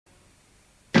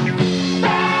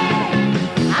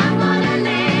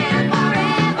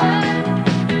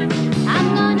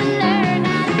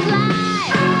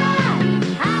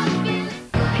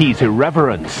He's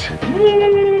irreverent,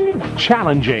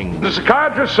 challenging, The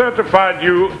psychiatrist certified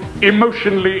you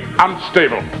emotionally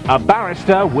unstable. a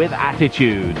barrister with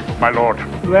attitude. My lord,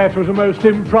 That was a most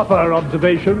improper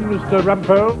observation, Mr.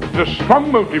 Rumpole. the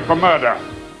strong motive for murder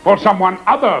for someone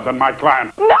other than my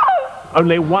client.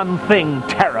 Only one thing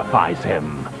terrifies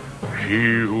him: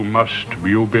 He who must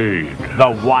be obeyed.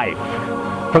 the wife.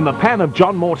 From the pen of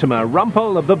John Mortimer,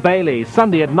 Rumpole of the Bailey,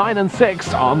 Sunday at 9 and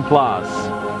 6 on Plus.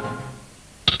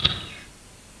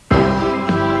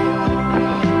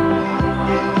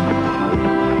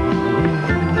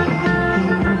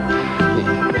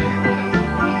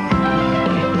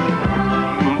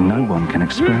 No one can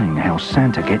explain how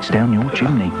Santa gets down your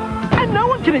chimney. And no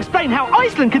one can explain how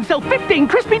Iceland can sell 15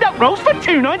 crispy duck rolls for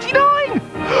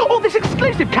 $2.99! Or this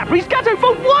exclusive Cadbury's Gatto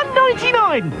for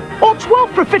 $1.99! Or 12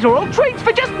 profiterole treats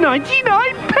for just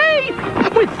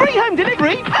 99p! With free home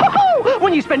delivery,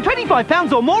 when you spend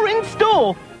 £25 or more in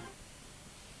store!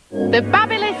 The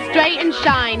Babyliss Straight and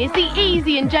Shine is the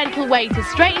easy and gentle way to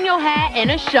straighten your hair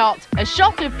in a shot. A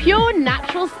shot of pure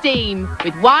natural steam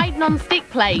with wide non-stick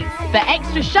plates. For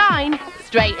extra shine,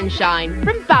 Straight and Shine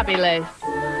from Babyliss.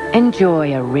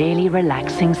 Enjoy a really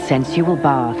relaxing, sensual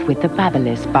bath with the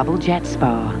Babyliss Bubble Jet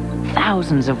Spa.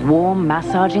 Thousands of warm,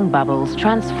 massaging bubbles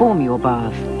transform your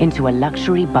bath into a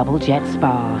luxury bubble jet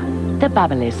spa. The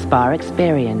Babyliss Spa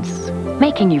Experience,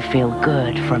 making you feel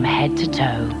good from head to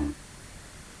toe.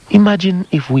 Imagine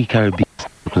if we Caribbeans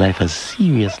took life as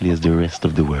seriously as the rest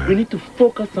of the world. We need to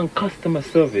focus on customer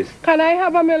service. Can I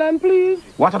have a melon, please?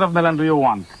 What sort of melon do you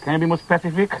want? Can you be more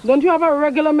specific? Don't you have a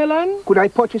regular melon? Could I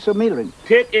purchase a melon?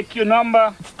 Take a queue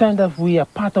number. It's time that we are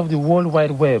part of the World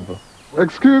Wide Web.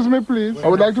 Excuse me, please. I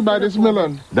would like to buy this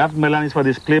melon. That melon is for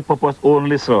display purpose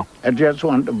only, sir. I just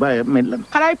want to buy a melon.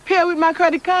 Can I pay with my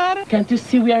credit card? Can't you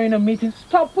see we are in a meeting?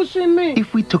 Stop pushing me.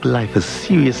 If we took life as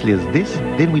seriously as this,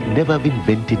 then we'd never have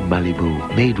invented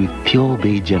Malibu, made with pure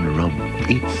beige and rum.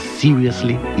 It's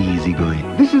seriously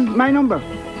easygoing. This is my number.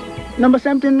 Number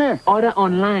 17 there. Order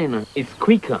online. It's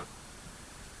quicker.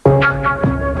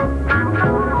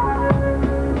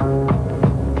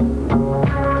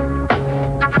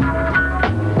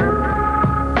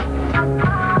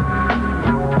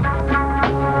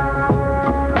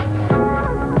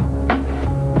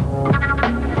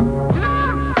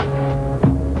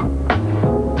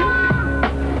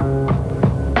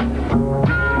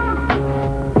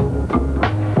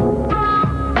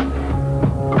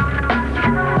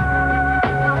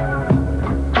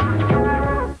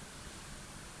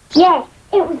 Yes,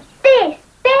 it was this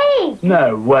big!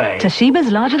 No way.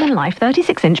 Toshiba's larger-than-life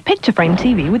 36-inch picture frame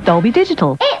TV with Dolby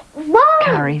Digital. It was!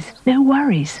 Carries no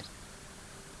worries.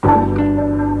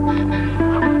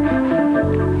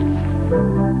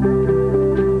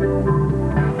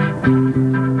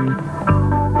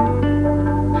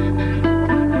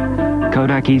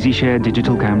 Kodak EasyShare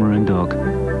digital camera and dock.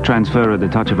 Transfer at the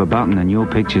touch of a button and your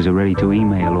pictures are ready to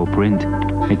email or print.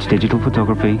 It's digital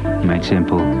photography made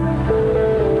simple.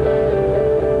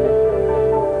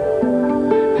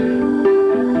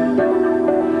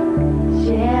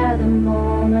 Share the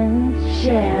moment,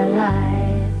 share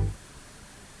life.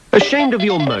 Ashamed of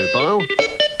your mobile?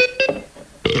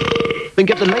 Then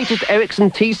get the latest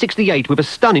Ericsson T68 with a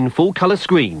stunning full-colour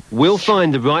screen. We'll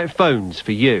find the right phones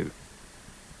for you.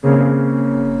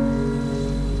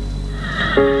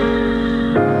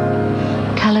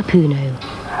 Calapuno.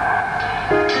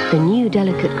 The new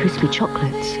delicate crispy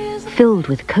chocolates filled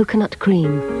with coconut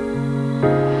cream.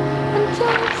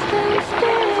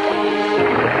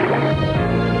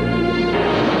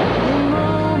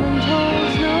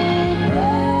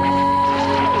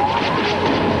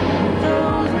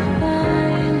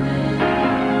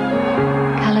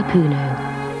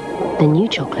 Calapuno. The new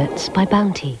chocolates by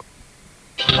Bounty.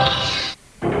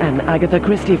 An Agatha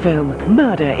Christie film,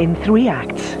 Murder in 3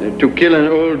 Acts. To kill an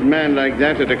old man like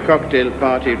that at a cocktail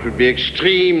party, it would be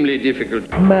extremely difficult.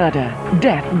 Murder,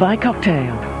 death by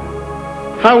cocktail.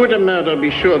 How would a murderer be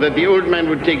sure that the old man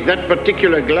would take that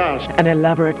particular glass? An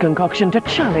elaborate concoction to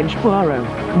challenge Poirot.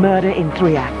 Murder in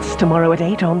 3 Acts, tomorrow at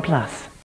 8 on Plus.